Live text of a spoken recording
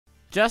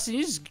Justin,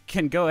 you just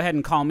can go ahead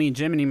and call me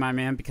Jiminy, my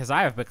man, because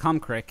I have become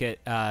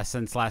cricket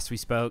since last we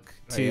spoke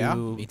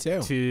Me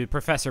too. to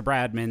Professor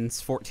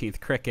Bradman's 14th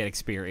cricket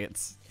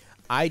experience.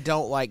 I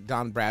don't like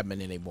Don Bradman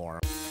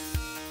anymore.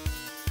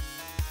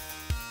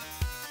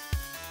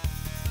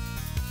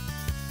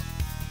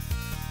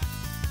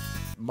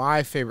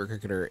 My favorite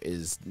cricketer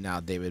is now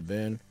David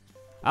Boone.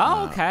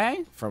 Oh,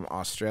 okay. From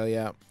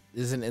Australia.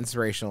 This is an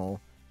inspirational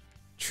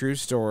true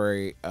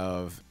story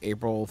of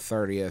April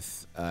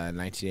 30th,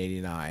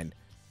 1989,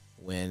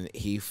 when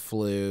he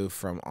flew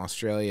from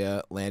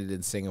Australia, landed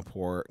in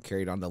Singapore,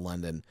 carried on to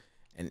London,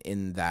 and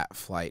in that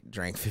flight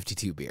drank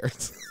 52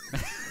 beers.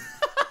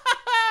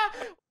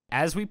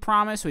 As we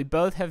promised, we have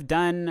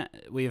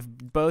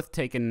both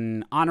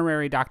taken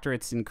honorary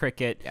doctorates in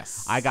cricket.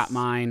 Yes. I got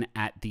mine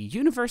at the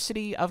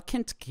University of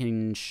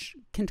Kenton,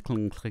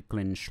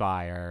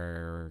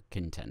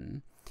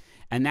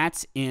 and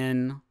that's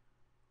in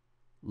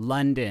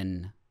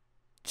London,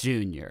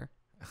 Junior.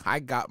 I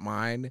got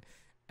mine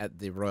at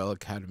the Royal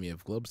Academy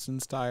of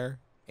Gloucestershire,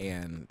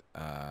 and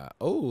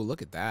oh,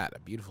 look at that. A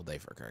beautiful day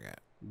for cricket.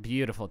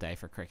 Beautiful day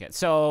for cricket.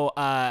 So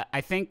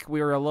I think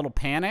we were a little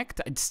panicked.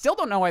 I still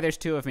don't know why there's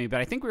two of me, but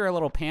I think we were a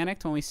little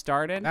panicked when we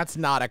started. That's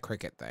not a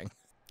cricket thing.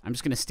 I'm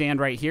just going to stand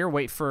right here,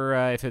 wait for,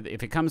 if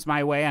it comes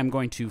my way, I'm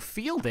going to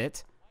field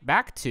it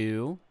back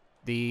to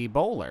the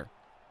bowler.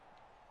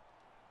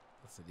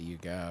 So there you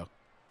go.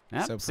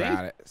 Yep,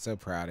 So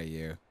proud of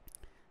you.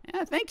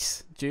 Yeah,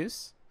 thanks,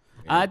 Juice.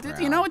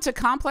 Very You know, proud. it's a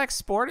complex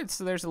sport.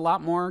 There's a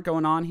lot more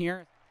going on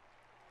here.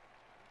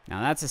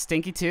 Now, that's a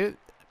stinky toot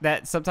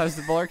that sometimes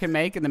the bowler can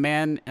make, and the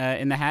man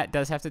in the hat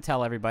does have to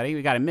tell everybody.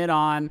 We got a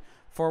mid-on,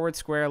 forward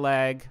square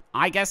leg.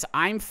 I guess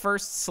I'm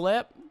first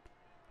slip.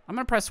 I'm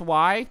going to press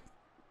Y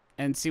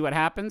and see what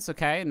happens.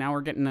 Okay, now we're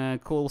getting a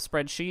cool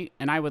spreadsheet,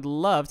 and I would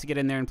love to get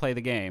in there and play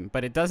the game,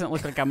 but it doesn't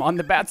look like I'm on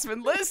the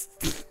batsman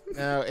list.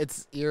 No,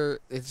 it's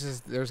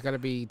just there's got to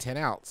be 10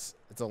 outs.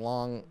 It's a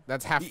long.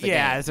 That's half the game.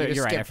 Yeah, so You just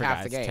you're right. I skipped forgot.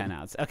 half the It's game. 10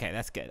 outs. Okay,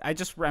 that's good.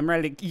 I'm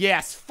ready to.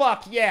 Yes,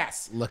 fuck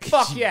yes. Look at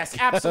fuck you yes.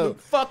 go. Absolute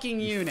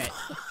fucking unit.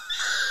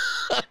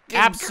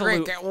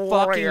 Absolute cricket fucking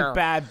warrior.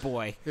 bad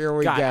boy. Here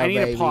we God, go, I need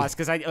baby. to pause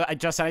because I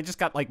just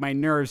got like my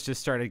nerves just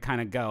started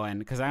kind of going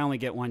because I only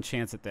get one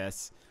chance at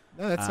this.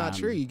 No, that's not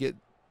true. You get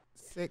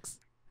 6.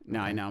 No,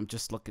 I know. I'm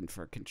just looking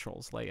for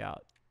controls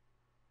layout.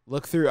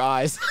 Look through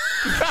eyes.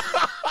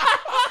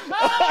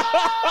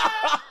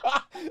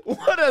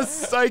 What a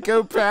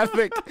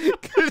psychopathic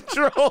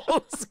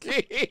control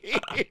scheme.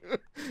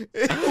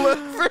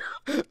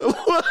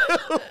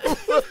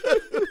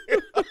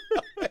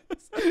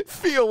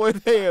 Feel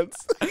with hands.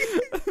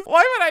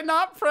 Why would I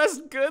not press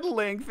good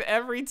length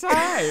every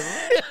time?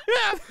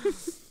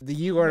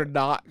 You are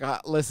not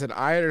listen,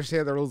 I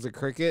understand the rules of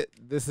cricket.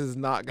 This is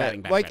not Batting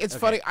good. back, Like, batting. it's Okay.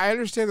 funny. I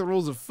understand the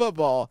rules of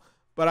football,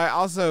 but I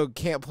also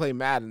can't play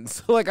Madden.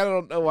 So, like, I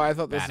don't know why I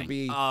thought this would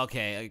be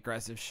Okay,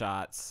 aggressive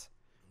shots.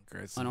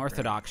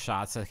 Unorthodox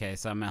shots. Okay,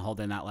 so I'm gonna hold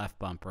in that left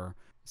bumper.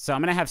 So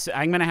I'm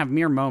gonna have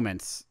mere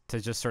moments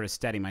to just sort of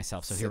steady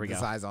myself. So here we go.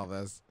 synthesize all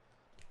this.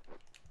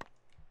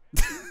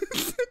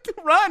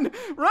 Run.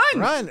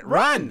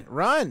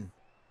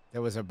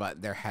 There was a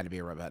button. There had to be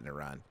a button to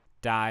run.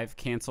 Dive,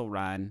 cancel,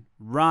 run.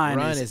 Run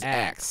is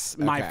X.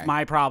 Okay.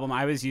 My problem.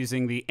 I was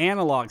using the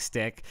analog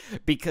stick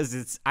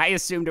because I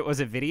assumed it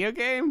was a video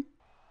game.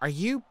 Are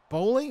you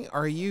bowling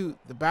or are you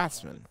the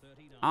batsman?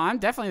 I'm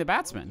definitely the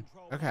batsman.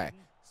 Okay.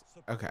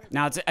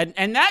 Now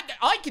and that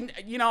I can,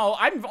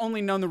 I've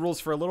only known the rules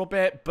for a little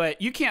bit,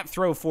 but you can't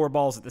throw 4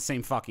 balls at the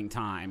same fucking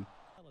time.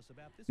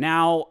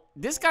 Now,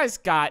 this guy's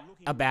got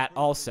a bat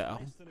also.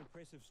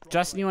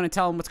 Justin, you want to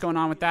tell him what's going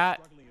on with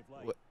that?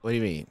 What do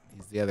you mean?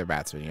 He's the other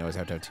batsman. You always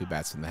have to have 2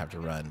 batsmen that have to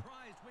run.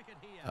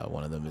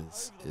 One of them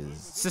is.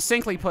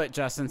 Succinctly put,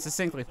 Justin.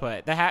 Succinctly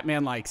put. The Hat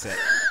Man likes it.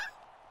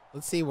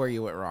 Let's see where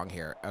you went wrong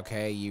here.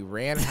 Okay, you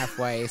ran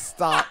halfway,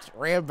 stopped,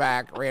 ran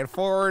back, ran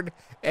forward,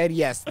 and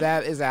yes,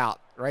 that is out.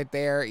 Right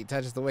there, he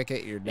touches the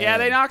wicket, you're done. Yeah,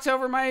 they knocked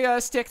over my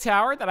stick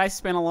tower that I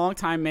spent a long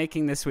time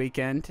making this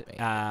weekend.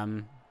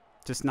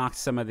 Just knocked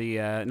some of the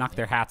knocked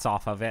their hats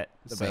off of it.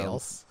 The So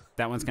bails.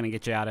 That one's gonna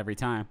get you out every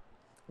time.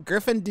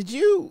 Griffin, did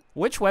you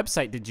Which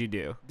website did you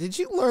do?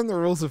 learn the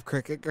rules of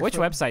cricket, Griffin? Which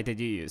website did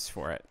you use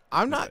for it?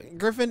 I'm not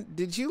Griffin,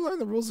 did you learn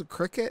the rules of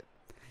cricket?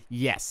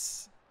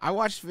 Yes. I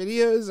watched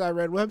videos, I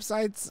read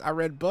websites, I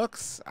read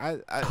books. I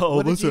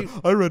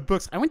read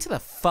books. I went to the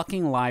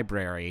fucking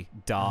library,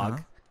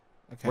 dog.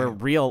 Okay.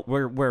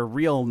 Where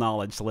real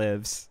knowledge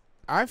lives.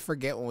 I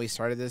forget when we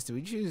started this. Did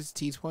we choose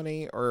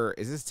T20 or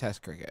is this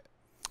Test cricket?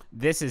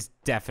 This is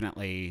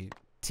definitely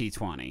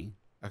T20.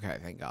 Okay,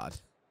 thank God.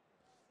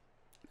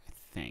 I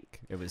think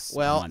it was.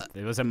 Well,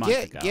 it was a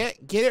month ago.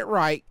 Get it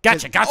right.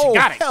 Gotcha. Got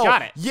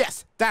Got it.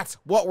 Yes, that's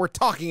what we're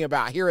talking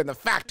about here in the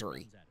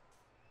factory.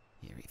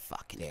 Here he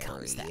fucking There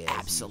comes, he the is,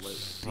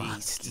 absolute you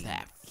beast, fucking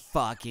that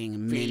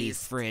fucking mini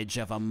beast. fridge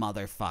of a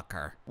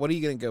motherfucker. What are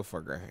you gonna go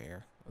for, Griffin?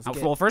 Here.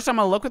 Well, first I'm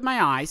gonna look with my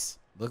eyes.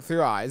 Look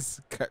through eyes.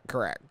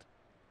 Correct.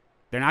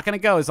 They're not gonna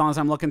go as long as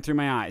I'm looking through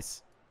my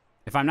eyes.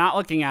 If I'm not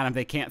looking at him,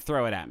 they can't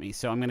throw it at me.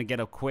 So I'm going to get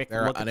a quick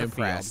They're look at the field.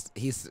 unimpressed.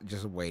 He's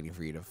just waiting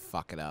for you to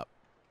fuck it up.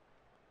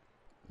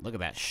 Look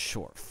at that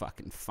short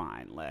fucking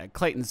fine leg.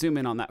 Clayton, zoom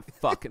in on that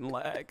fucking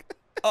leg.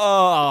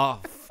 Oh,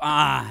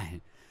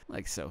 fine.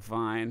 Like so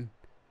fine.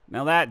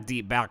 Now that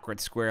deep backward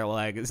square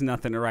leg is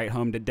nothing to write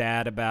home to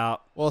dad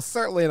about. Well,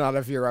 certainly not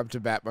if you're up to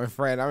bat, my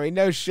friend. I mean,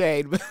 no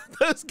shade, but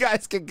those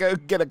guys can go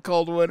get a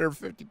cold one or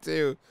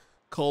 52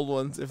 cold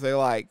ones if they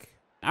like.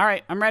 All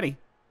right, I'm ready.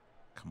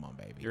 Come on,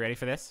 baby. You ready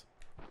for this?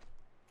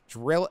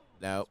 Drill it.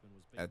 No,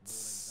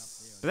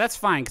 that's... But that's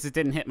fine because it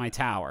didn't hit my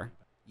tower.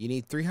 You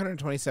need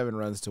 327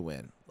 runs to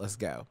win. Let's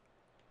go.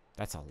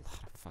 That's a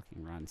lot of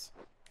fucking runs.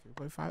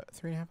 3.5,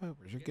 3.5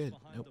 overs. You're good.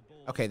 Nope.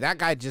 Okay, that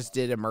guy just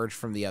did emerge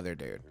from the other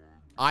dude.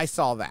 I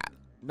saw that.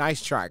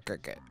 Nice try,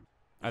 Cricket.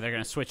 Oh, they're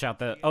going to switch out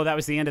the... Oh, that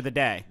was the end of the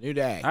day. New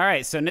day. All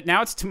right, so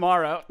now it's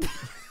tomorrow.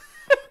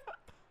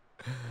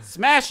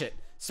 Smash it.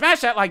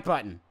 Smash that like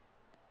button.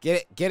 Get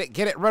it, get it,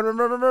 get it. Run, run,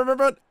 run, run, run, run,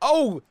 run.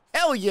 Oh,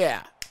 hell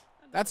yeah.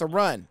 That's a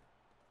run.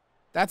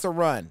 That's a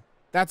run.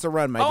 That's a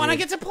run, my dude. Oh, and I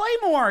get to play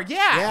more.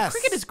 Yeah. Yes.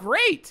 Cricket is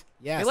great.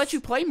 Yes. They let you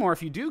play more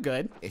if you do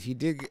good. If you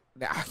did...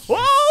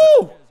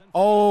 Whoa!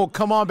 Oh,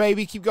 come on,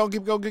 baby. Keep going,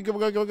 keep going, go, go,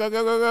 go, go, go,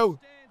 go, go.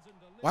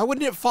 Why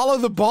wouldn't it follow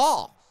the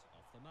ball?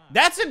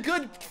 That's a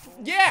good...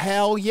 Yeah.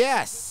 Hell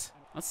yes.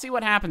 Let's see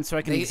what happens so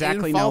I can They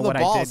exactly didn't know follow what the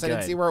ball, I did so I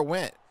didn't see good. where it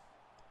went.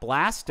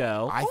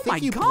 Blasto. I Oh think my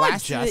you God,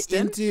 blasted Justin.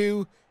 it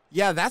into...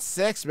 Yeah, that's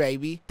 6,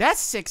 baby. That's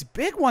 6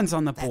 big ones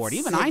on the board. That's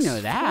Even I 6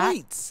 know that.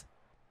 points.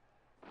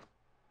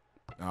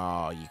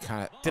 Oh, you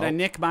kind of... Did I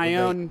nick my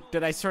own?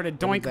 Did I sort of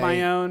doink they-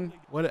 my own?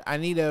 What? I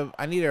need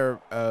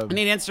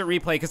instant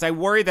replay because I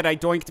worry that I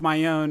doinked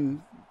my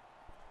own.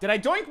 Did I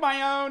doink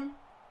my own?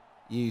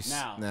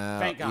 No.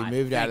 Thank God. You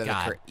moved out Thank of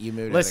God. the... You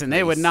moved Listen, out of the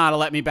they would crease. not have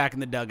let me back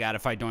in the dugout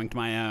if I doinked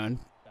my own.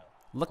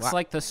 Looks What?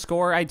 like the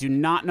score. I do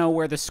not know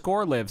where the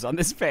score lives on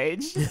this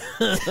page.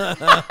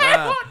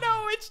 I don't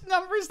know which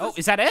numbers. Oh,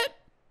 is that it?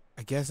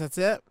 I guess that's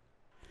it.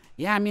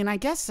 Yeah, I mean, I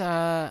guess,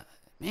 man,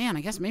 I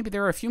guess maybe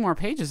there were a few more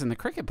pages in the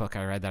cricket book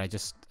I read that I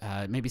just,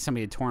 maybe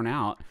somebody had torn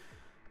out.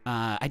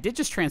 I did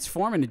just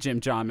transform into Jim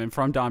Johnman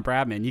from Don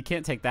Bradman. You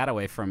can't take that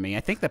away from me.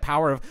 I think the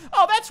power of,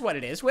 oh, that's what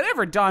it is.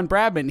 Whenever Don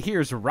Bradman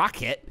hears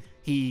Rocket,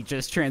 he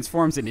just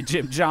transforms into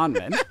Jim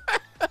Johnman.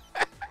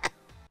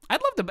 I'd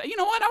love to, you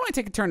know what? I want to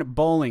take a turn at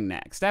bowling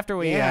next. After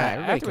we,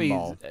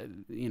 bowl.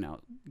 You know,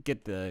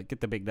 get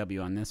the big W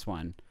on this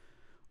one,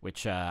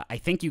 which I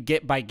think you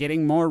get by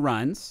getting more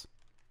runs.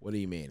 What do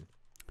you mean?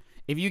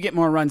 If you get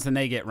more runs than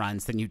they get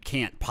runs, then you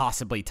can't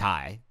possibly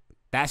tie.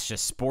 That's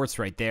just sports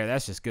right there.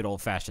 That's just good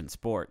old-fashioned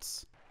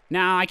sports.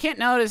 Now, I can't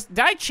notice, did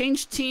I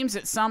change teams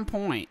at some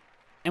point?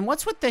 And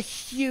what's with the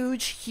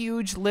huge,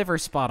 huge liver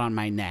spot on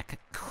my neck?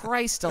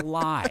 Christ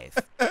alive.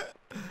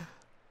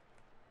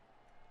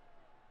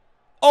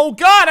 Oh,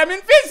 God, I'm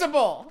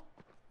invisible!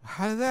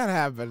 How did that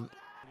happen?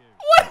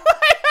 What do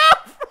I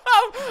have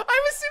from?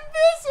 I was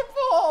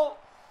invisible!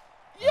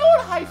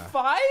 Yo, high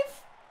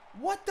five?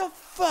 What the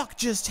fuck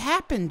just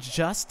happened,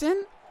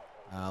 Justin?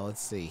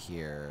 Let's see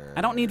here.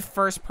 I don't need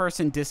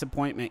first-person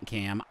disappointment,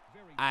 Cam.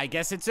 I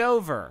guess it's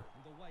over.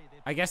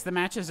 I guess the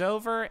match is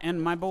over,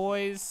 and my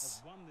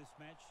boys...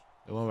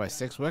 They won by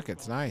 6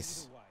 wickets.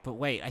 Nice. But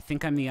wait, I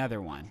think I'm the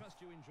other one.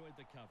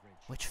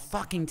 Which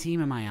fucking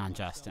team am I on,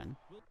 Justin?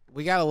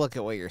 We got to look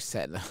at what you're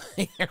setting up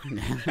here.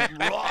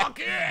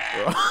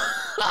 Rocket!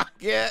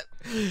 Rocket!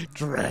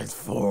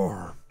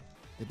 Transform.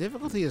 The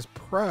difficulty is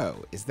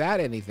pro. Is that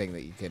anything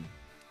that you can...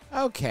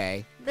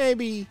 Okay,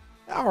 maybe...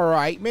 All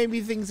right,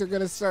 maybe things are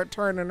going to start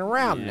turning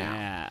around now.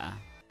 Yeah.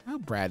 I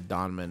hope Brad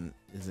Donman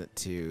isn't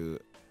too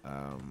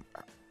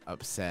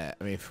upset.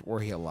 I mean, were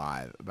he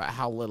alive, about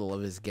how little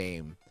of his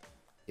game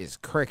is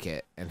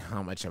cricket and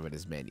how much of it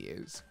is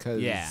menus.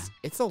 Because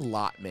it's a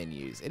lot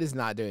menus. It is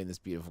not doing this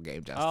beautiful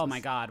game justice. Oh, my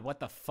God.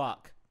 What the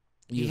fuck?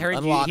 He He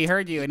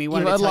heard you, and he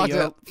wanted to tell you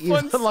a you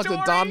fun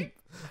story.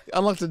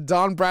 unlocked a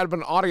Don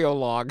Bradman audio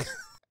log.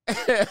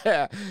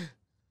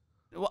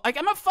 Well, like,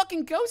 I'm a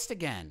fucking ghost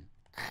again.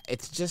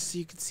 It's just so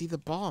you can see the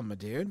ball, my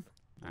dude.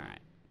 All right.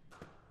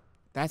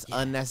 That's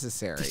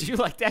unnecessary. Did you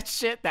like that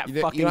shit? That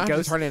You fucking don't have to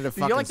ghost. turn into Did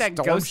you fucking like that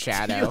Storm ghost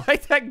Shadow. You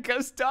like that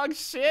ghost dog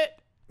shit?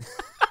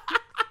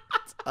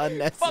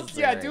 Unnecessary. Fuck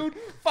yeah, dude.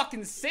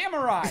 Fucking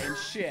samurai and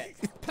shit.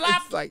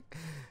 Plop. It's like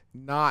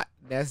not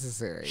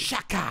necessary.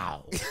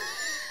 Shakao.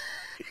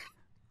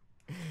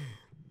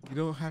 You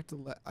don't have to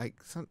let like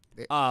some.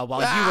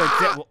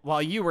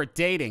 While you were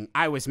dating,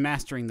 I was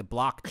mastering the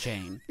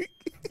blockchain.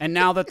 And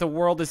now that the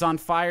world is on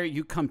fire,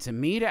 you come to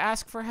me to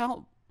ask for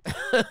help?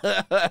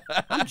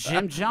 I'm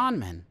Jim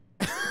Johnman.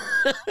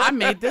 I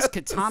made this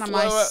katana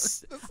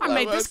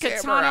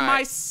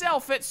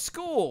myself at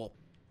school.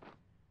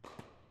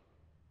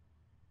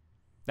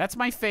 That's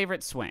my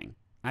favorite swing.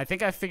 I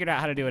think I figured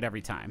out how to do it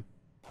every time.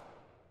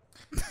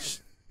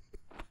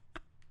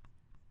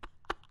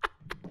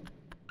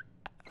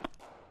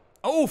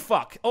 Oh,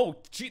 fuck. Oh,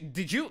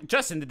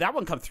 Justin, did that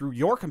one come through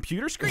your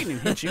computer screen and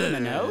hit you in the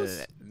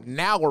nose?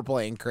 Now we're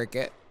playing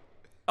cricket.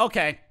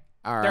 Okay.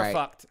 All They're right.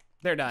 fucked.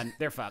 They're done.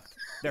 They're fucked.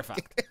 They're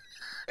fucked.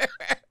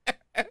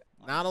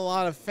 Not a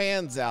lot of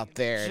fans out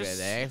there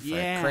today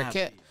for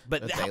cricket,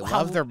 but they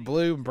love their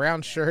blue and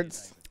brown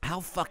shirts. How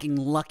fucking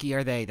lucky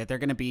are they that they're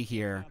going to be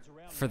here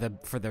for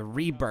the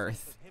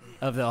rebirth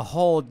of the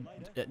whole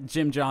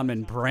Jim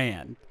Johnman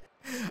brand?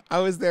 I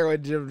was there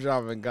when Jim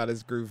Johnman got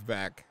his groove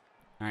back.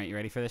 All right, you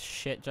ready for this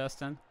shit,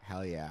 Justin?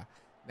 Hell yeah.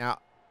 Now,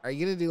 are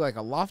you going to do like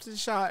a lofted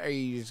shot, or are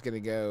you just going to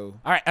go...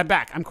 All right, I'm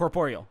back. I'm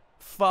corporeal.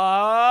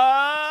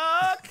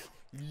 Fuck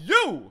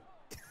you!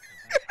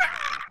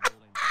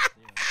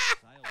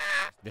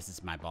 This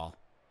is my ball.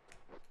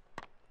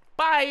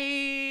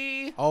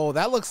 Bye! Oh,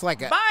 that looks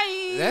like a...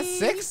 Bye! That's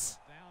 6?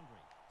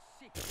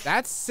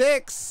 That's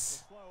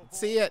 6. Let's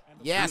see it.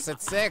 Yes,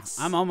 it's 6.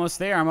 I'm almost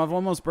there. I've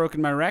almost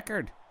broken my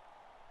record.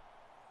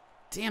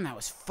 Damn, that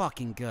was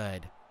fucking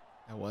good.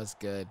 That was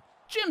good.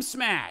 Gym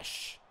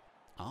smash!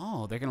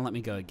 Oh, they're gonna let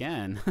me go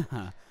again.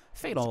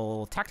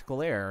 Fatal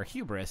tactical error,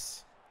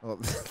 hubris. Well,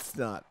 that's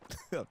not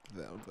up to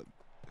them, but...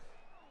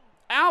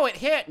 Ow, it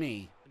hit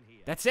me.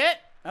 That's it?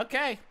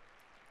 Okay.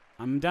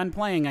 I'm done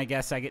playing, I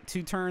guess. I get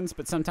 2 turns,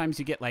 but sometimes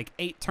you get like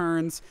 8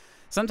 turns.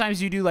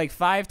 Sometimes you do like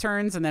 5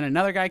 turns, and then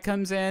another guy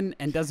comes in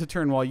and does a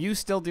turn while you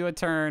still do a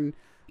turn.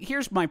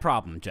 Here's my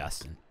problem,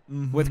 Justin.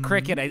 With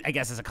cricket, I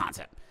guess, as a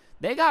concept.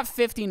 They got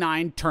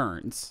 59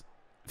 turns.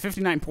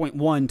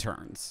 59.1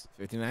 turns.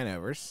 59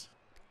 overs.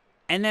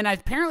 And then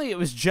apparently it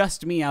was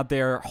just me out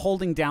there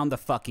holding down the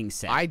fucking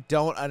set. I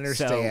don't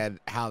understand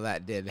how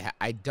that did.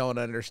 I don't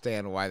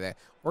understand why that.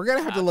 We're going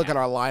to have to look at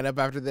our lineup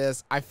after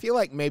this. I feel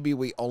like maybe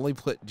we only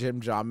put Jim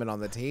Johnman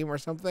on the team or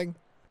something.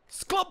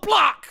 Sclub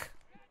block!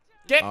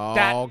 Get get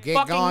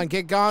gone,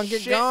 get gone,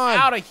 get shit gone.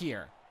 out of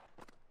here.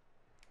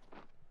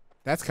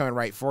 That's coming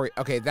right for you.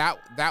 Okay, that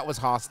was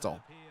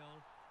hostile.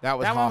 That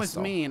was that hostile. one was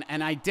mean,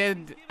 and I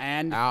did,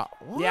 and... Why?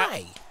 Yeah.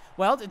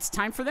 Well, it's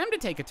time for them to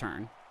take a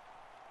turn.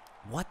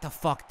 What the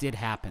fuck did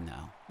happen,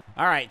 though?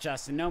 All right,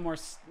 Justin, no more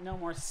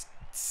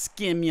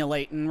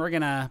skimulating. We're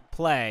going to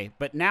play.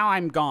 But now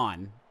I'm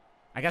gone.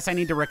 I guess I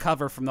need to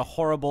recover from the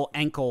horrible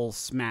ankle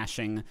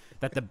smashing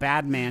that the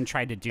bad man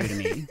tried to do to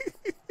me.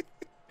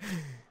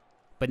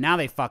 But now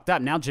they fucked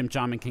up. Now Jim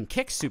Johnman can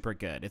kick super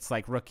good. It's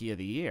like Rookie of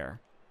the Year.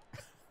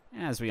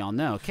 As we all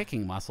know,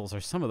 kicking muscles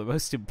are some of the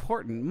most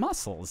important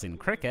muscles in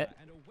cricket.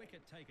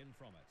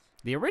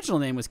 The original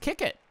name was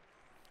Kick It.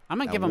 I'm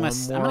gonna give him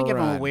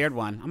a weird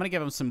one. I'm gonna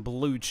give him some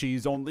blue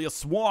cheese on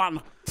this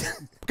one.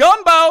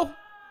 Gumbo.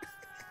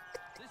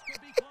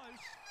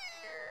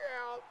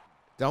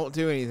 Don't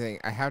do anything.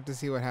 I have to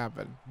see what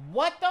happened.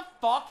 What the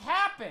fuck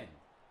happened?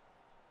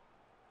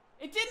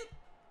 It didn't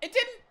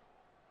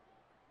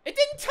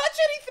touch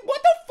anything.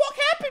 What the fuck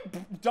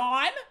happened,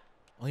 Don?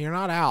 Well, you're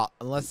not out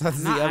unless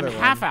that's the other one. I'm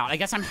half out. I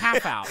guess I'm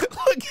half out.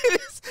 Look at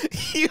this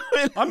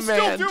human I'm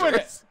still doing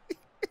it.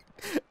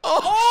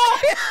 Oh!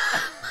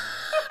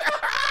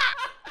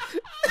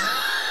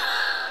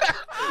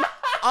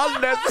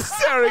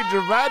 Unnecessary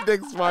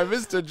dramatics by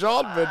Mr.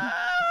 Johnman.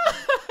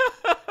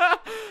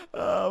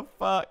 Oh,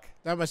 fuck.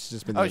 That must have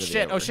just been Oh,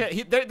 shit. Oh,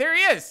 shit. There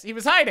he is. He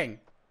was hiding.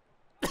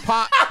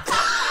 Pop.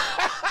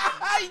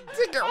 He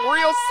took it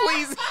real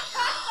sleazy.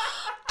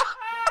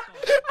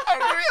 A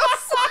real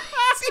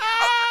sleazy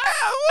on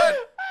that one.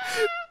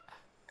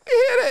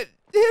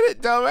 Hit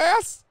it,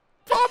 dumbass.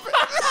 Pop it.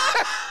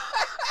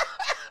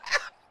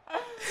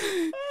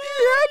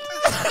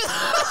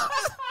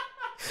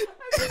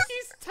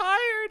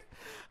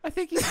 I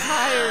think he's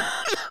tired.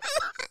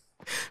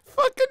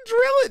 Fucking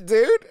drill it,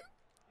 dude.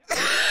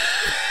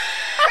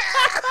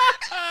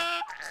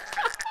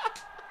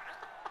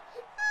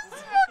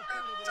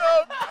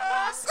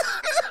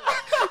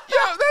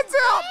 Yo, that's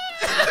out.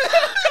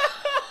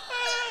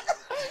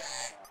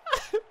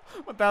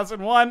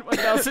 1001,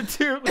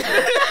 1002. And then he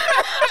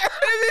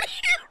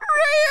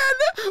ran.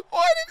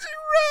 Why did you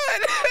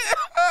run?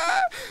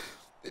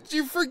 Did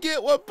you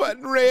forget what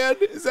button ran?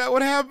 Is that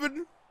what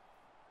happened?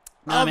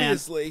 No,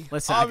 obviously.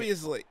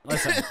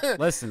 Man.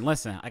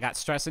 Listen. I got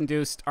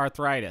stress-induced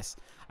arthritis.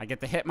 I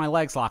get to hit my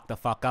legs lock the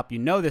fuck up. You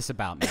know this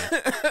about me.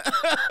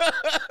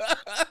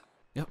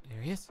 Yep,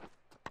 there he is.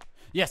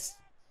 Yes.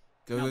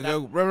 Go.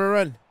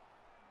 Run.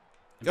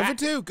 Go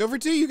for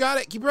two. You got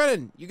it. Keep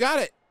running. You got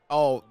it.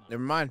 Oh,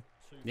 never mind.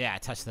 Yeah, I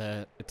touched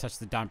the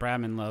Don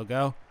Bradman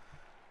logo,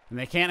 and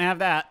they can't have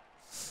that.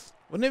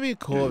 Wouldn't it be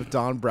cool if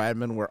Don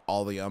Bradman were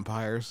all the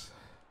umpires?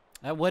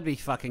 That would be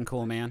fucking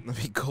cool, man.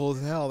 That'd be cool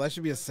as hell. That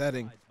should be a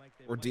setting.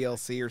 Or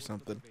DLC or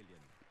something.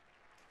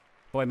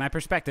 Boy, my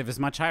perspective is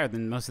much higher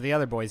than most of the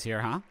other boys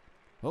here, huh?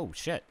 Oh,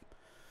 shit.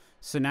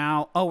 So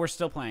now, we're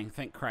still playing.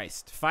 Thank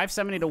Christ.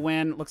 570 to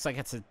win. Looks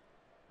like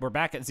we're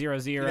back at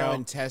 0-0. You know,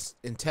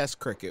 in test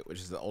cricket, which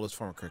is the oldest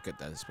form of cricket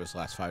that is supposed to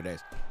last 5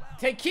 days.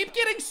 They keep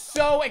getting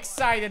so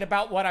excited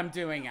about what I'm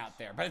doing out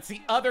there, but it's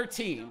the other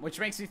team, which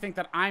makes me think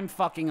that I'm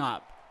fucking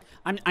up.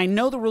 I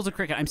know the rules of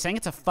cricket. I'm saying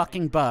it's a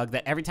fucking bug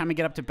that every time I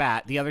get up to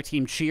bat, the other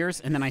team cheers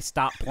and then I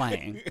stop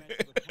playing.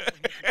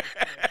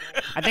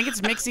 I think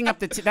it's mixing up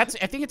the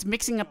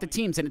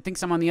teams, and it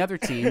thinks I'm on the other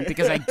team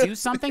because I do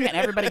something and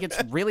everybody gets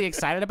really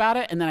excited about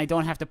it, and then I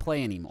don't have to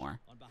play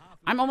anymore.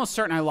 I'm almost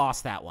certain I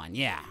lost that one.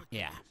 Yeah,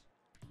 yeah.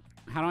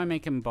 How do I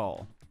make him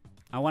bowl?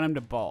 I want him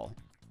to bowl.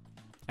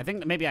 I think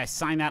that maybe I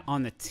signed that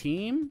on the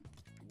team.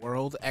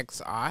 World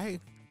XI?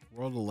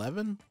 World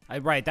 11?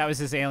 Right, that was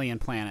his alien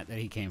planet that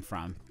he came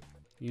from.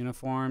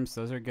 Uniforms,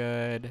 those are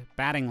good.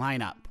 Batting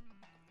lineup.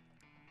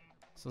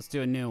 So let's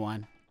do a new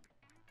one.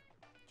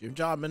 Jim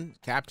Johnman,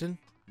 captain,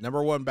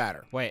 #1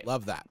 batter. Wait.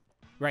 Love that.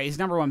 Right, he's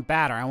 #1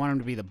 batter. I want him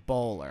to be the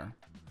bowler.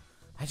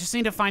 I just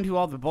need to find who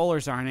all the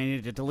bowlers are, and I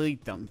need to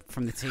delete them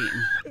from the team.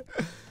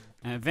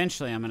 And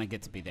eventually, I'm going to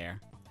get to be there.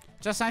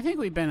 Justin, I think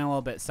we've been a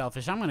little bit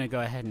selfish. I'm going to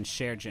go ahead and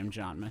share Jim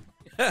Johnman.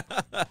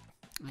 I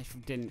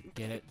didn't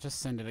get it. Just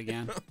send it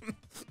again.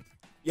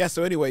 Yeah,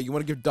 so anyway, you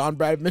want to give Don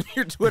Bradman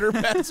your Twitter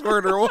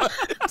password or what?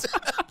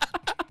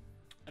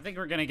 I think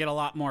we're going to get a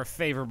lot more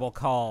favorable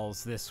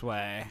calls this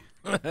way.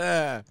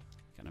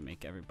 Gonna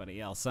make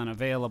everybody else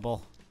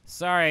unavailable.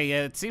 Sorry,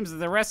 it seems that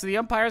the rest of the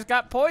umpires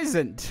got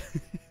poisoned.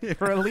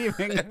 We're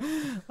leaving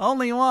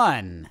only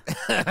one.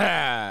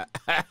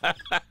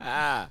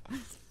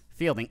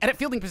 Fielding. Edit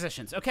fielding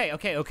positions. Okay.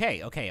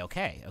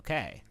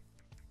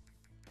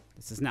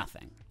 This is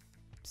nothing.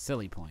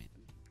 Silly point.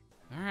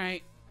 All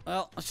right.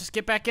 Well, let's just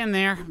get back in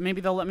there.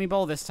 Maybe they'll let me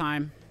bowl this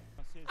time.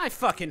 I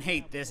fucking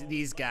hate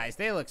these guys.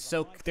 They're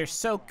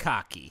so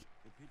cocky.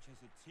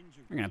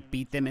 We're gonna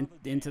beat them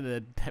into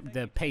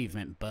the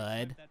pavement,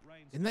 bud.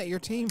 Isn't that your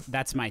team?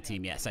 That's my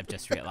team. Yes, I've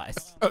just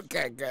realized.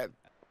 Okay, good.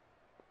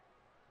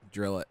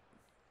 Drill it.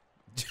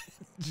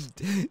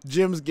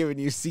 Jim's giving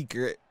you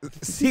secret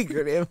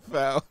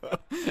info.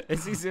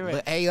 Is he doing?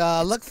 Hey,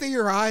 look through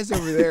your eyes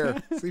over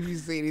there. See if you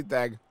see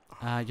anything.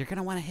 You're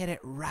gonna want to hit it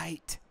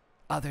right,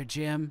 other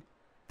Jim.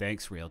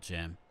 Thanks, real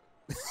Jim.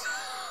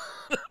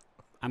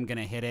 I'm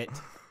gonna hit it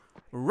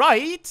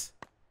right.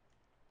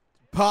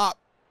 Pop.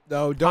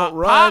 No, don't Pop,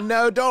 run. pop.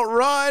 No, don't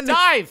run.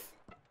 Dive.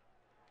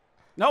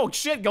 No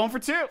shit, going for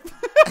 2.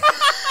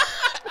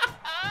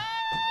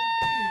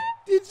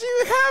 Did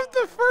you have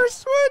the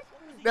first one?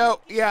 No,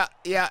 yeah.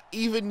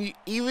 Even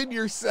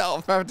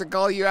yourself have to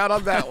call you out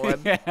on that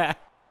one. Yeah.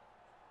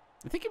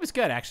 I think he was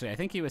good, actually. I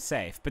think he was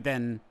safe, but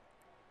then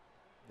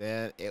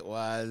it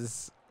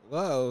was,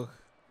 whoa,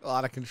 a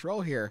lot of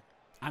control here.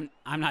 I'm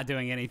not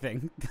doing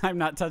anything. I'm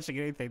not touching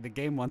anything. The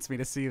game wants me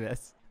to see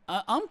this.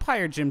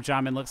 Umpire Jim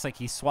Johnman looks like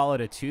he swallowed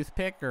a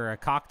toothpick or a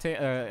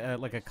cocktail,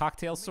 like a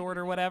cocktail sword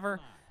or whatever,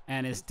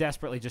 and is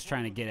desperately just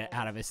trying to get it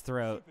out of his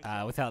throat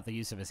without the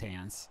use of his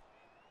hands.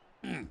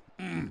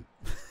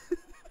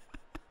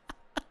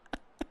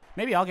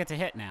 Maybe I'll get to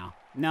hit now.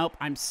 Nope,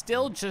 I'm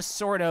still just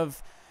sort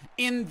of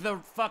in the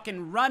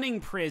fucking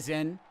running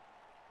prison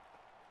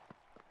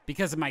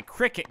because of my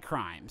cricket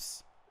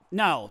crimes.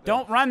 No,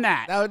 don't run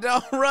that. No,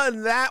 don't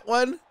run that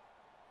one.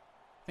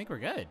 I think we're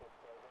good.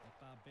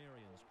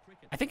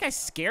 I think I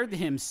scared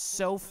him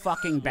so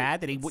fucking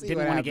bad that he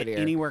didn't want to get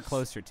anywhere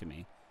closer to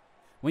me.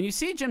 When you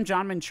see Jim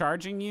Johnman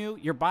charging you,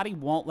 your body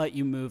won't let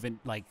you move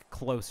like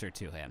closer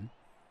to him.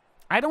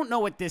 I don't know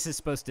what this is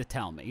supposed to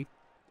tell me.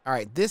 All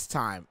right, this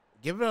time,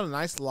 give it a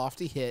nice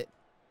lofty hit.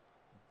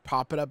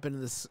 Pop it up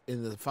into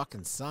the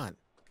fucking sun.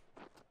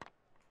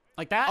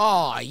 Like that?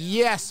 Oh,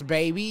 yes,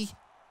 baby.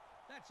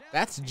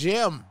 That's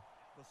Jim.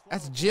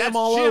 That's Jim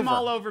all over. Jim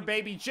all over,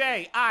 baby.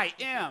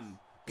 J-I-M.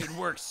 Good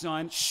work,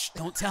 son. Shh,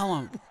 don't tell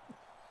him.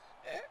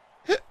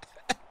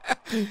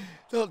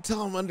 Don't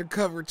tell him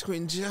undercover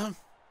twin Jim.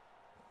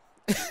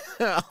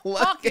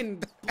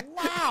 Fucking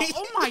wow.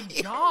 Oh my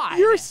god.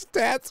 Your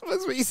stats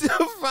must be so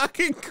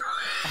fucking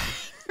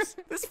crazy.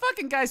 This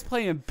fucking guy's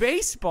playing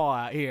baseball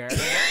out here.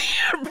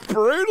 You're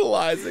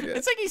brutalizing it.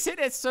 It's like he's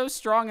hitting it so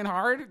strong and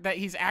hard that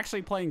he's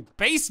actually playing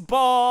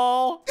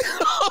baseball.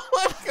 Oh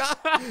my god.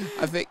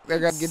 I think they're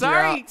gonna get you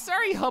out.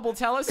 Sorry, Hubble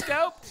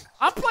telescope.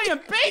 I'm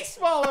playing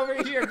baseball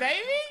over here,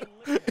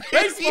 baby.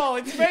 Baseball,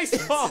 it's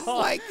baseball.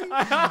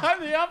 I'm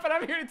the up, and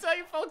I'm here to tell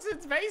you folks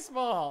it's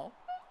baseball.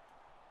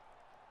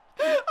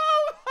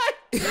 Oh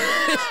my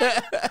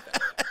god.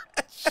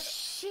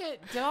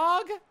 Shit,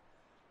 dog.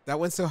 That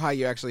went so high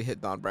you actually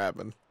hit Don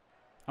Bradman.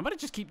 I'm gonna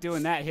just keep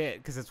doing that hit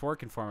because it's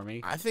working for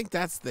me. I think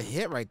that's the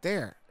hit right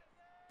there.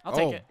 I'll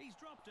take it.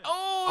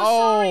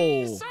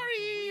 Oh,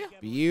 sorry.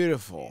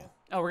 Beautiful.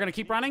 Oh, we're gonna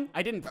keep running?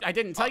 I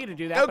didn't tell you to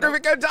do that. No,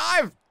 Griffin, go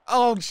dive.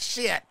 Oh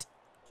shit.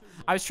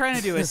 I was trying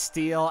to do a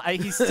steal.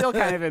 He's still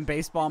kind of in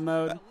baseball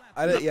mode.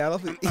 I don't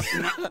think.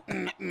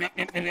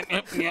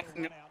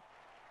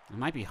 It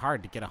might be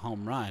hard to get a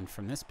home run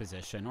from this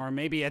position, or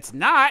maybe it's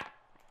not.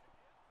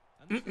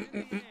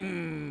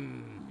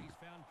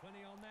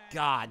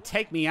 God,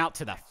 take me out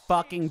to the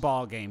fucking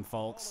ball game,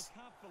 folks.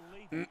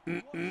 I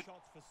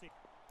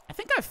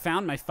think I've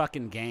found my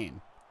fucking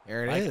game.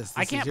 There it is.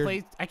 I can't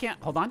play. I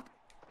can't. Hold on.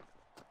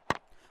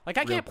 Like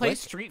I can't play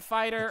Street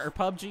Fighter or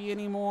PUBG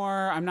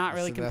anymore. I'm not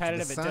really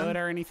competitive at Dota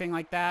or anything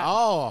like that.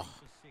 Oh,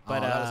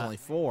 but that was only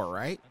 4,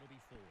 right?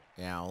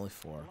 Yeah, only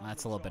 4. Well,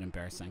 that's a little bit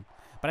embarrassing.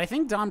 But I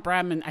think Don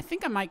Bradman. I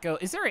think I might go.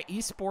 Is there an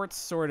esports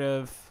sort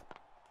of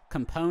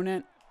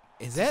component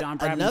Is that John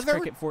Bradman's another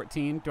Cricket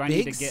 14. Do I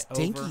need big to get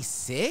stinky over?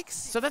 6?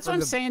 So that's what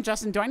I'm saying,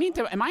 Justin. Do I need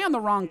to? Am I on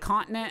the wrong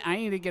continent? I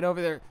need to get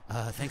over there.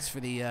 Thanks for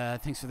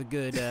the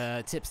good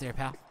tips there,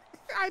 pal.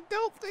 I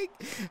don't think.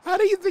 How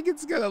do you think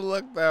it's gonna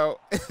look though?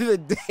 The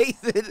day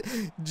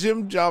that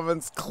Jim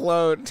Johnman's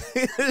clone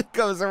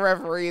becomes a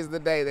referee is the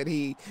day that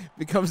he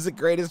becomes the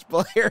greatest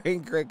player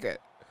in cricket.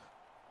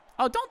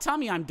 Oh, don't tell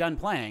me I'm done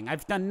playing.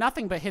 I've done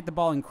nothing but hit the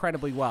ball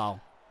incredibly well.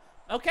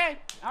 Okay,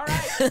 all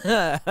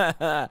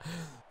right.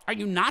 Are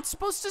you not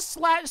supposed to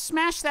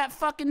smash that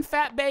fucking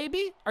fat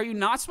baby? Are you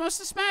not supposed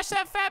to smash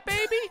that fat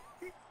baby?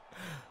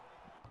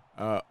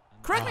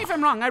 Correct me if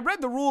I'm wrong. I read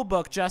the rule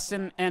book,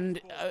 Justin, and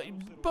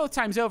both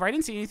times over, I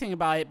didn't see anything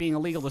about it being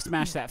illegal to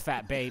smash that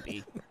fat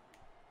baby.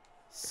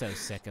 So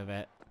sick of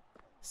it.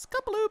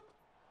 Skabloop.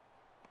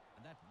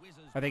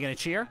 Are they going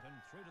to cheer?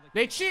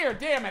 They cheer.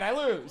 Damn it, I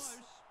lose.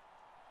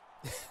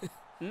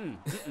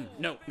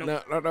 No.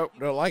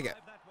 Don't like it.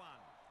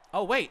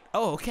 Oh, wait.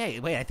 Oh, okay.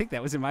 Wait, I think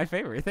that was in my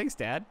favor. Thanks,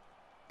 Dad.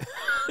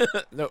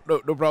 No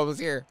problems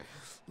here.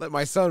 Let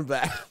my son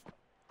back.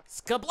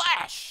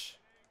 Skablash.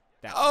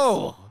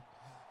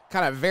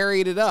 Kind of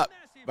varied it up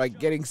by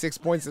getting 6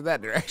 points in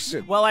that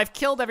direction. Well, I've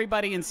killed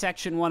everybody in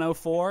section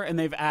 104, and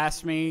they've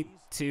asked me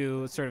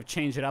to sort of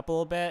change it up a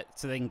little bit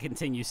so they can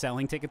continue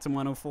selling tickets in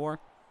 104.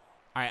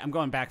 All right, I'm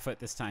going back foot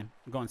this time.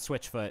 I'm going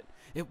switch foot.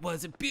 It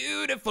was a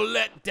beautiful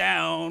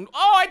letdown.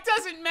 Oh, it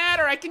doesn't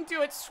matter. I can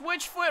do it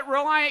switch foot,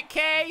 Reliant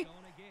K.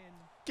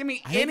 Give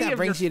me I think any that of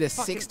brings you your to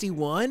fucking...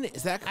 61.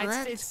 Is that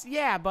correct?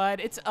 Yeah, bud.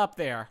 It's up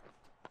there.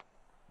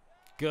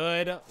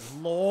 Good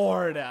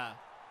Lord.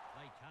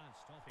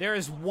 There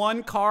is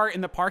one car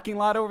in the parking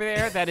lot over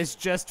there that is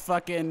just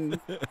fucking,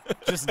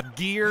 just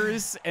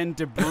gears and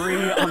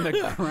debris on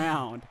the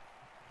ground.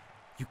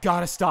 You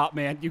gotta stop,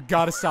 man. You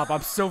gotta stop.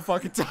 I'm so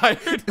fucking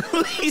tired.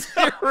 Please,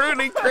 you're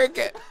ruining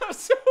cricket. I'm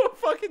so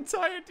fucking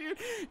tired, dude.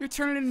 You're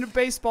turning it into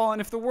baseball,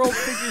 and if the world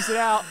figures it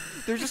out,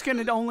 they're just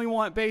gonna only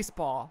want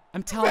baseball.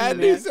 I'm telling Bad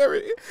you, man. news,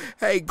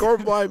 hey,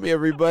 Gordon blind me,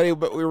 everybody,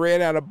 but we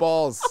ran out of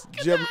balls.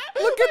 Jim,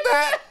 look at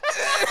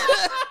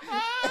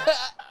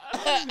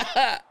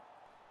that.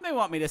 They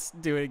want me to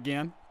do it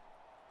again.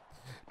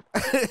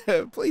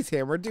 Please,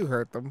 Hammer, do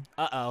hurt them.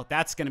 Uh-oh,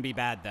 that's gonna be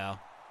bad, though.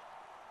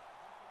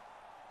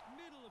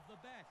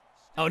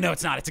 Oh, no,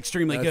 it's not. It's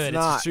extremely good.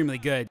 It's extremely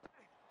good.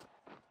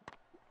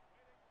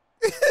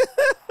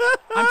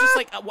 I'm just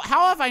like,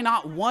 how have I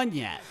not won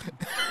yet?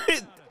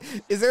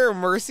 Is there a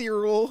mercy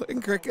rule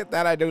in cricket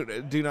that I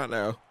do not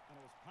know?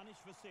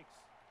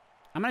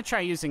 I'm going to try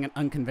using an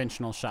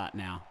unconventional shot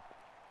now.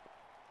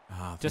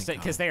 Oh, just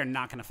because they are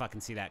not going to fucking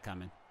see that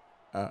coming.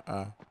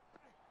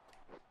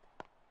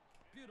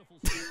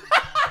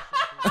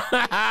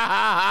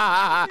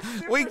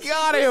 We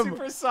got him.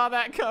 Super saw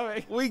that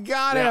coming. We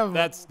got him.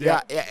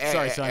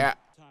 Sorry, son. Yeah.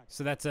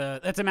 So that's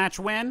a match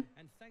win.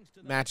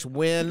 Match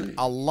win.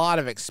 A lot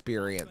of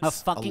experience. A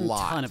fucking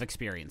ton of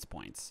experience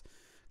points.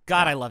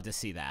 God, I love to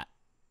see that.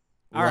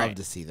 Love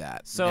to see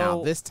that. So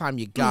now this time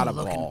you got a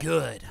looking ball.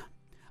 Good.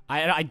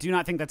 I do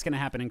not think that's going to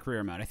happen in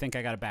career mode. I think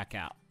I got to back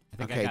out.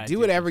 Okay, do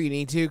whatever you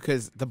need to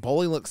because the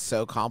bowling looks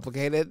so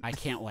complicated. I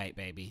can't wait,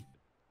 baby.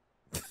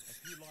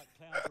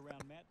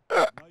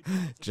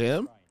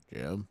 Jim.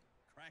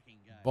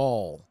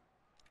 Bowl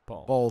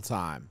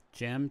time.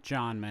 Jim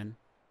Johnman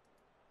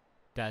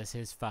does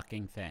his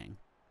fucking thing.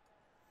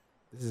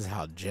 This is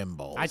how Jim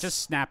bowls. I just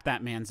snapped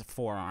that man's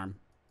forearm.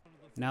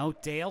 No,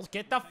 Dale,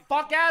 get the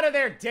fuck out of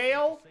there,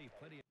 Dale.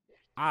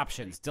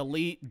 Options,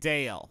 delete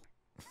Dale.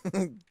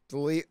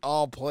 Delete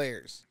all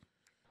players.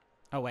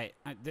 Oh, wait.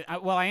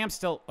 Well, I am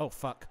still... Oh,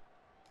 fuck.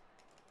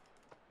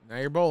 Now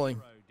you're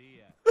bowling.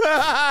 All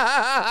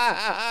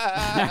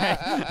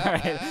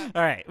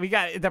right. We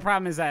got... The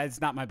problem is that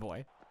it's not my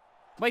boy.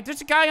 Wait,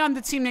 there's a guy on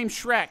the team named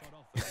Shrek.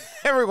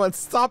 Everyone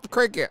stop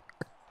cricket.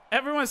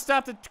 Everyone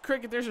stop the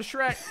cricket. There's a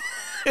Shrek.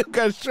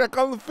 Got Shrek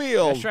on the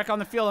field. Shrek on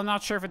the field. I'm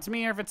not sure if it's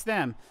me or if it's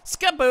them.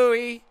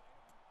 Skabooey.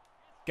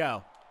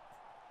 Go.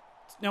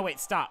 No, wait.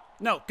 Stop.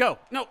 No, go.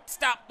 No,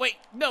 stop. Wait.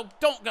 No,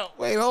 don't go.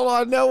 Wait, hold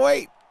on. No,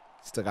 wait.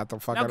 Still got the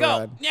fucking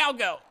run. Now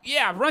go.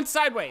 Yeah, run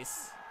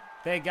sideways.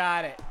 They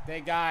got it. They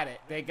got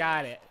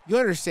it. You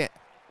understand?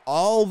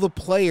 All the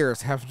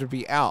players have to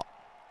be out.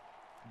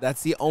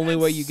 That's the only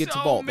way you get to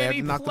bowl. They have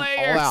to knock them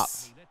all out.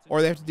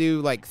 Or they have to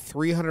do like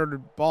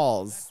 300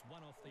 balls.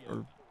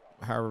 Or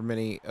however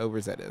many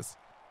overs that is.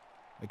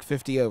 Like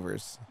 50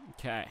 overs.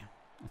 Okay.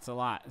 That's a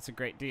lot. It's a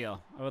great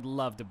deal. I would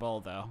love to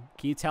bowl, though.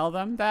 Can you tell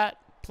them that?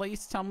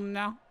 Please tell them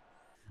now.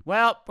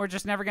 Well, we're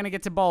just never going to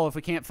get to bowl if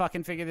we can't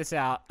fucking figure this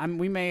out.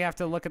 We may have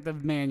to look at the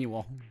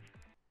manual.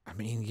 I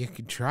mean, you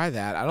could try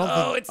that. I don't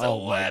think... It's a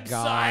website.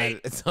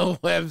 God. It's a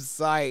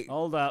website.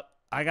 Hold up.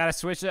 I got to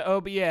switch to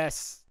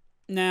OBS.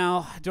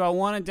 Now, do I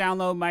want to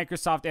download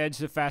Microsoft Edge,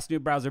 the fast new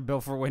browser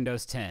built for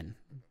Windows 10?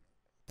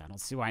 I don't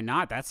see why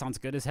not. That sounds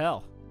good as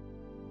hell.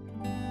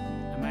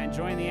 Am I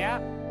enjoying the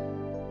app?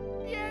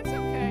 Yeah, it's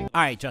okay.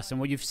 All right, Justin.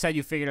 Well, you've said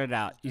you figured it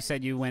out. You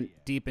said you went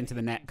deep into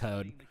the net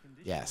code.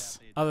 Yes.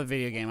 Other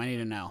video game, I need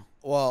to know.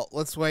 Well,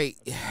 let's wait.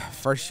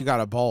 First, you got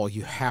to bowl.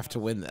 You have to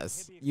win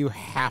this. You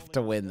have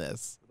to win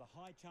this.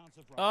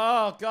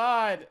 Oh,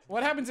 God.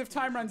 What happens if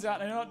time runs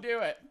out and I don't do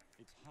it?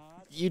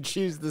 You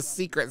choose the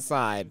secret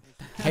side.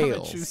 I'm gonna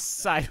Hails. choose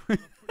side.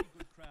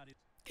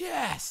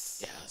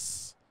 Yes.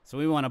 Yes. So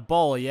we want to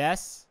bowl,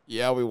 yes?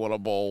 Yeah, we want to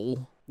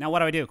bowl. Now what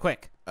do I do?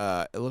 Quick.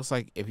 It looks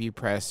like if you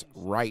press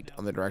right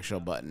on the directional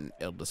button,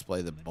 it'll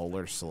display the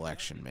bowler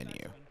selection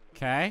menu.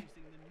 Okay.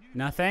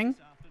 Nothing.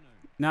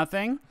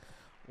 Nothing.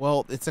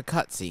 Well, it's a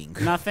cutscene.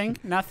 Nothing.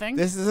 Nothing.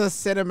 This is a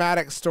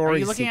cinematic story. Are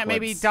you looking at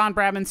maybe Don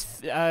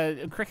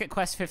Bradman's Cricket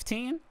Quest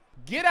 15?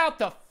 Get out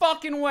the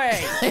fucking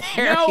way.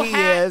 There No he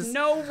hat, is.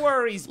 no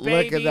worries,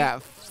 baby. Look at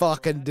that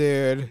fucking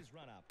dude.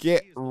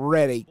 Get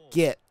ready.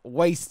 Get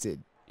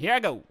wasted. Here I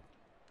go.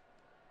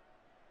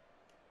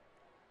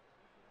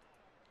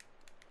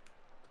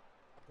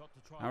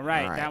 All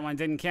right, that one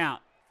didn't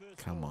count.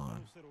 Come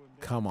on.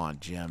 Come on,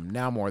 Jim.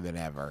 Now more than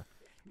ever.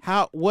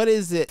 What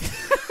is it?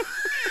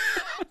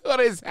 What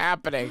is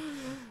happening?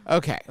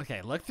 Okay.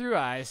 Okay, look through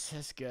eyes.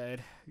 That's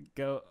good.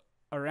 Go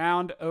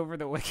around over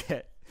the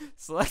wicket.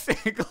 Select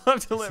angle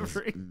of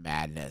delivery.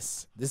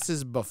 Madness. This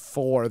is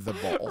before the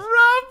bowl. Rub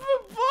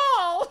the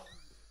ball.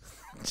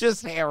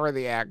 Just hammer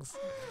the X.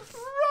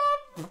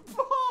 Rub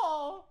the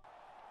ball.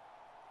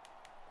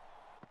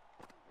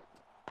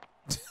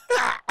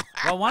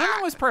 Well, one of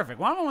them was perfect.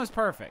 One of them was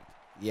perfect.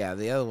 Yeah,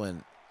 the other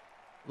one.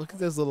 Look at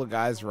those little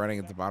guys running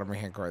at the bottom right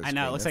hand corner. I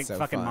know. It looks like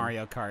fucking fun.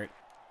 Mario Kart.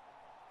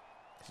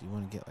 You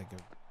want to get like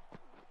a.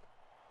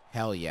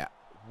 Hell yeah.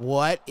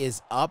 What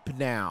is up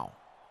now?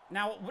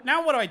 Now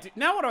what do I do?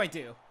 Now what do I do?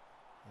 You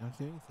don't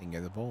do anything.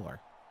 You're the bowler.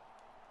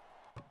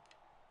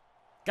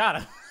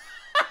 Got him.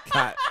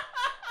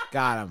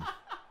 Got him.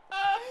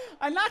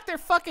 I knocked their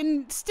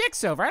fucking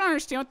sticks over. I don't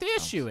understand what the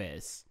issue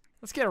is.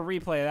 Let's get a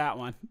replay of that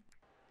one.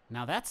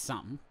 Now that's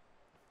something.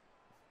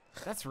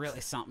 That's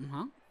really something,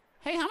 huh?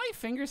 Hey, how many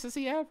fingers does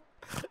he have?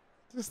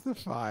 Just the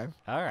 5.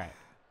 All right.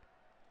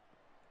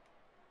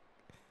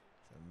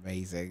 It's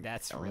amazing.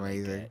 That's really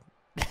amazing.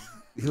 good.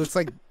 He looks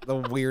like the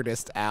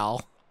weirdest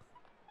owl.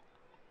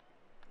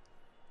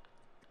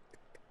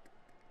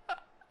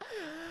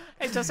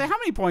 Hey, Jose, how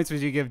many points would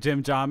you give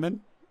Jim Johnman?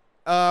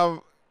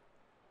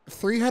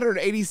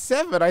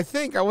 387, I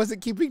think. I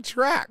wasn't keeping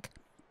track.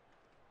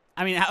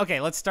 I mean, okay,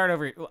 let's start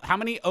over. How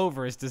many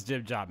overs does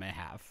Jim Johnman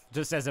have,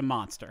 just as a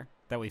monster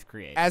that we've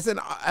created? As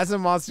a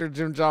monster,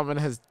 Jim Johnman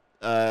has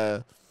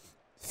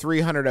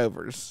 300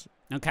 overs.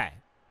 Okay.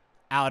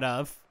 Out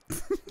of?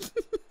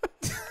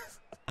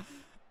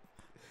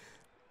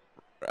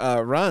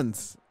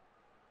 Runs.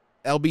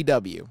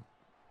 LBW.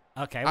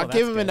 Okay, well, I'll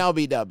give him an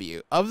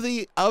LBW. Of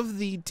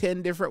the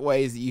 10 different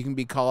ways that you can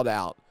be called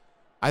out,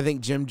 I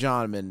think Jim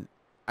Johnman,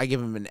 I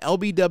give him an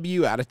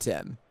LBW out of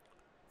 10.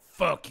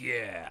 Fuck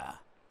yeah.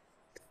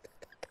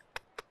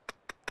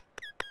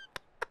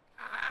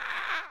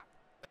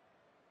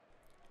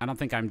 I don't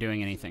think I'm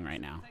doing anything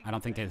right now. I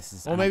don't think this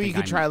is. Well, maybe you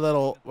could try a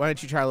little. Why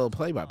don't you try a little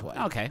play-by-play?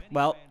 Okay.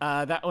 Well,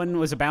 that one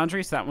was a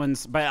boundary, so that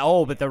one's.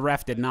 But the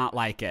ref did not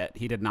like it.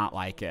 He did not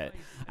like it.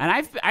 And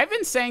I've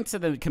been saying to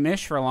the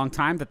commish for a long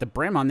time that the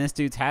brim on this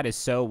dude's hat is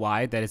so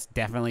wide that it's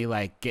definitely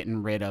like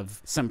getting rid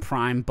of some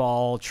prime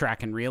ball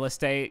track and real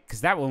estate,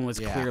 because that one was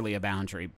clearly a boundary.